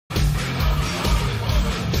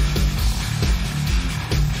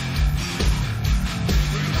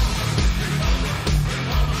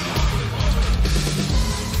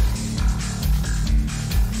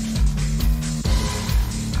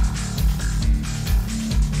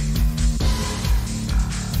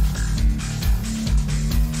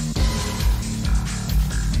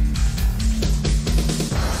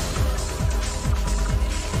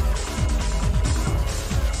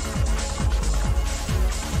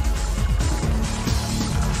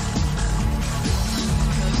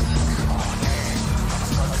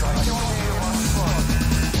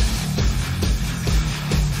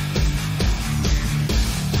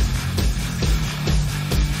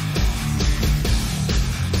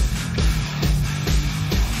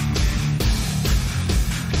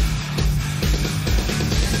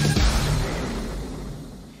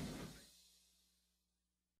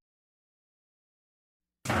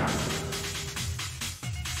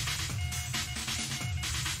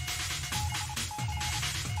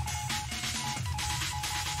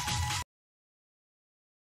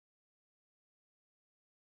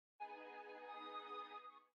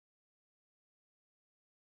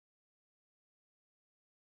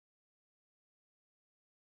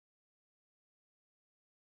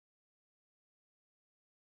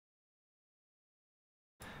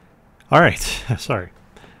Alright, sorry.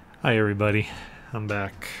 Hi everybody, I'm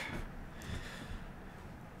back.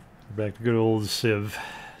 We're back to good old Civ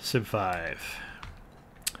V.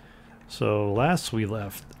 So last we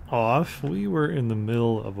left off, we were in the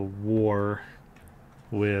middle of a war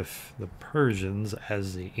with the Persians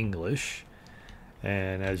as the English.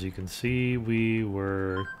 And as you can see, we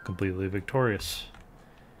were completely victorious.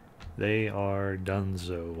 They are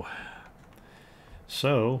donezo.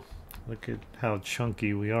 So, look at how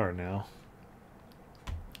chunky we are now.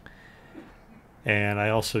 And I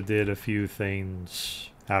also did a few things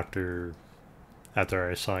after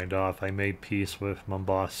I signed off. I made peace with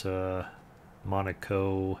Mombasa,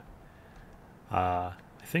 Monaco. I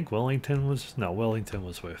think Wellington was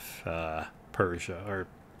with Persia, or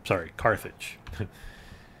sorry, Carthage.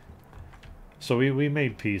 So we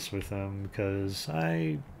made peace with them because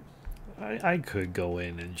I could go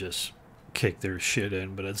in and just kick their shit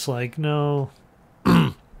in, but it's like, no,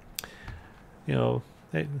 you know,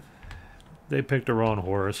 they picked the wrong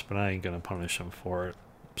horse, but I ain't gonna punish them for it.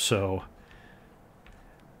 So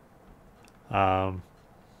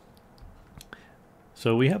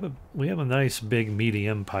so we have a nice big meaty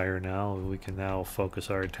empire now. We can now focus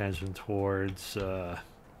our attention towards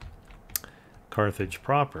Carthage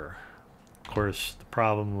proper. Of course, the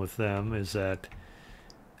problem with them is that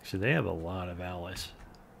actually they have a lot of allies.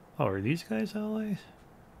 Oh, are these guys allies?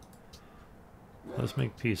 Let's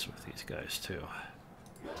make peace with these guys too.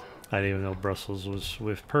 I didn't even know Brussels was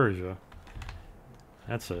with Persia.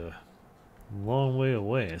 That's a long way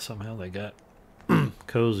away. Somehow they got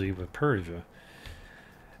cozy with Persia.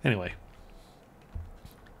 Anyway.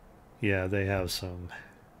 Yeah, they have some...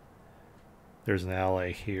 There's an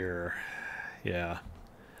ally here. Yeah.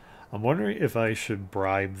 I'm wondering if I should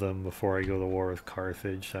bribe them before I go to war with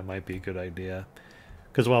Carthage. That might be a good idea.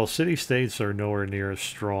 Because while city-states are nowhere near as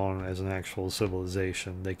strong as an actual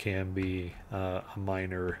civilization, they can be a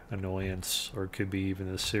minor annoyance, or could be even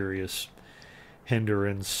a serious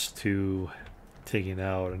hindrance to taking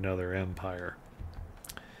out another empire.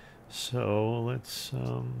 So let's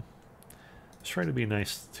try to be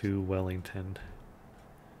nice to Wellington.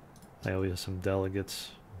 I always have some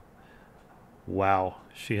delegates. Wow,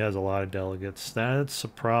 she has a lot of delegates. That's a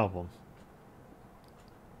problem.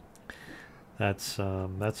 That's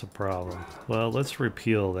a problem. Well, let's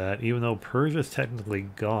repeal that. Even though Persia's technically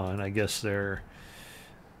gone, I guess their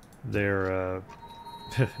their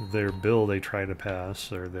bill they try to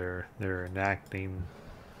pass, or they're enacting,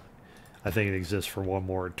 I think it exists for one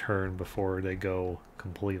more turn before they go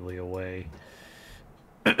completely away.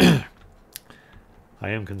 I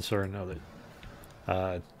am concerned now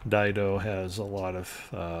that Dido has a lot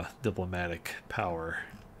of diplomatic power.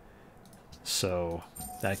 So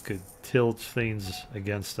that could tilt things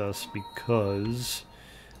against us, because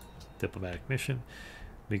diplomatic mission,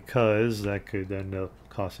 because that could end up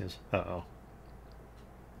costing us.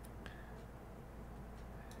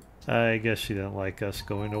 I guess she didn't like us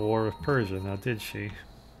going to war with Persia, now did she?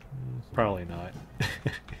 Probably not.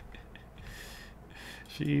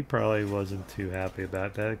 She probably wasn't too happy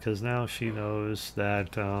about that, because now she knows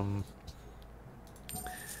that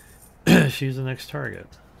she's the next target.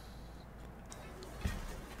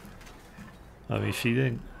 I mean, she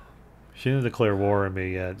didn't declare war on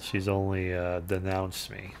me yet. She's only denounced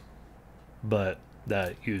me. But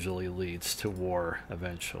that usually leads to war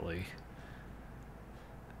eventually.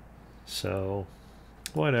 So,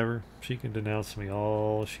 whatever. She can denounce me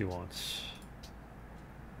all she wants.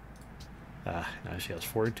 Now she has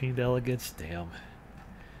 14 delegates. Damn.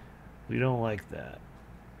 We don't like that.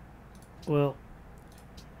 Well,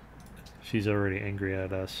 she's already angry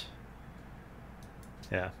at us.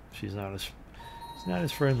 Yeah, she's not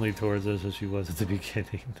as friendly towards us as she was at the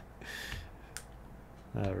beginning.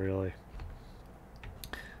 Not really.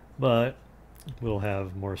 But we'll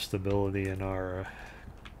have more stability in our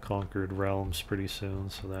conquered realms pretty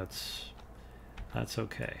soon, so that's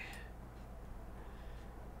okay.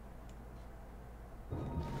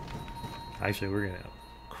 Actually, we're gonna have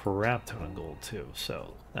a crap ton of gold too,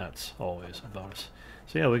 so that's always a bonus.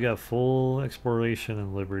 So yeah, we got full exploration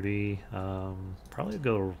and liberty. Probably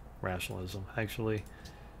go rationalism. Actually,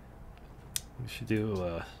 we should do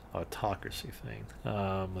a autocracy thing.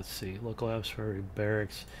 Let's see, local absolute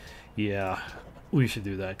barracks. Yeah, we should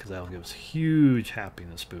do that, because that'll give us huge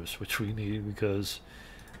happiness boost, which we need, because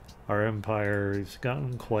our empire has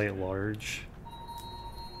gotten quite large.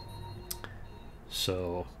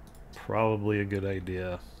 So probably a good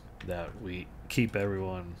idea that we keep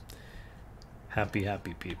everyone happy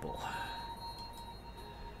people.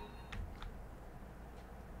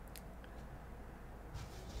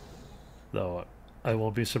 Though I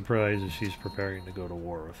won't be surprised if she's preparing to go to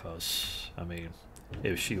war with us. I mean,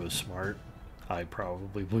 if she was smart, I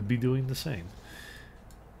probably would be doing the same.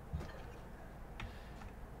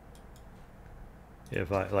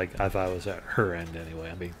 If I was at her end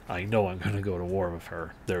anyway. I mean, I know I'm going to go to war with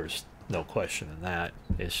her. There's no question in that.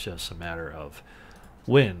 It's just a matter of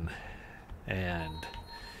when, and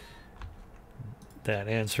that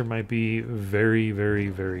answer might be very, very,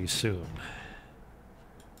 very soon.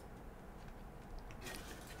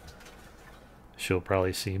 She'll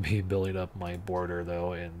probably see me building up my border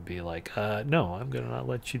though and be like, no, I'm gonna not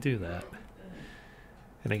let you do that.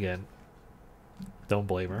 And again, don't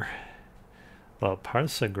blame her. Well,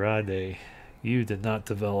 Parsa Grade, you did not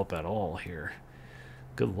develop at all here.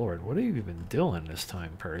 Good lord, what have you been doing this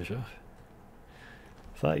time, Persia?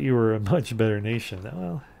 Thought you were a much better nation.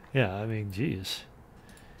 Well, yeah, I mean, geez.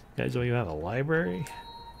 You guys don't even have a library?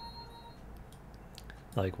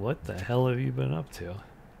 Like, what the hell have you been up to?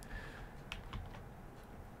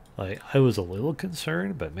 Like, I was a little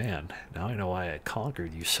concerned, but man, now I know why I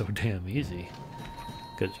conquered you so damn easy.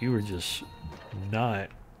 Because you were just not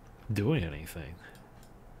doing anything.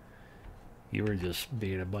 You were just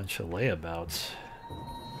being a bunch of layabouts.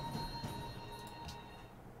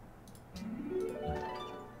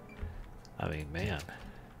 I mean, man.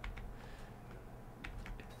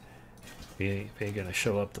 If you ain't gonna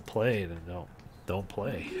show up to play, then don't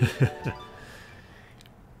play.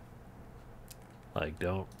 Like,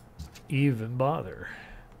 don't even bother.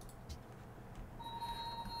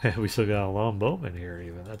 We still got a longbowman here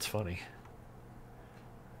even. That's funny.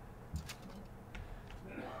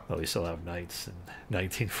 Oh, we still have knights in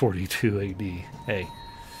 1942 AD. Hey,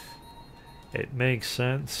 it makes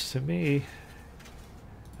sense to me.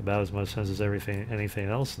 About as much sense as anything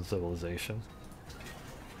else in civilization.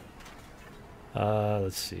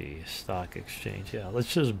 Let's see. Stock exchange. Yeah,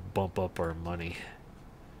 let's just bump up our money.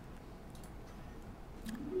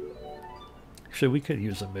 Actually, we could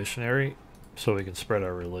use a missionary so we can spread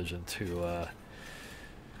our religion to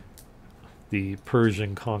the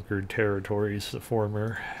Persian conquered territories, the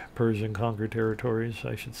former Persian conquered territories,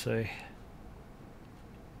 I should say.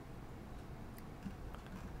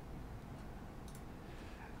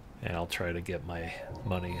 And I'll try to get my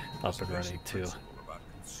money up and running too.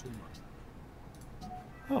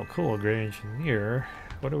 Oh, cool, a great engineer.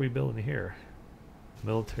 What are we building here?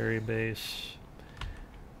 Military base.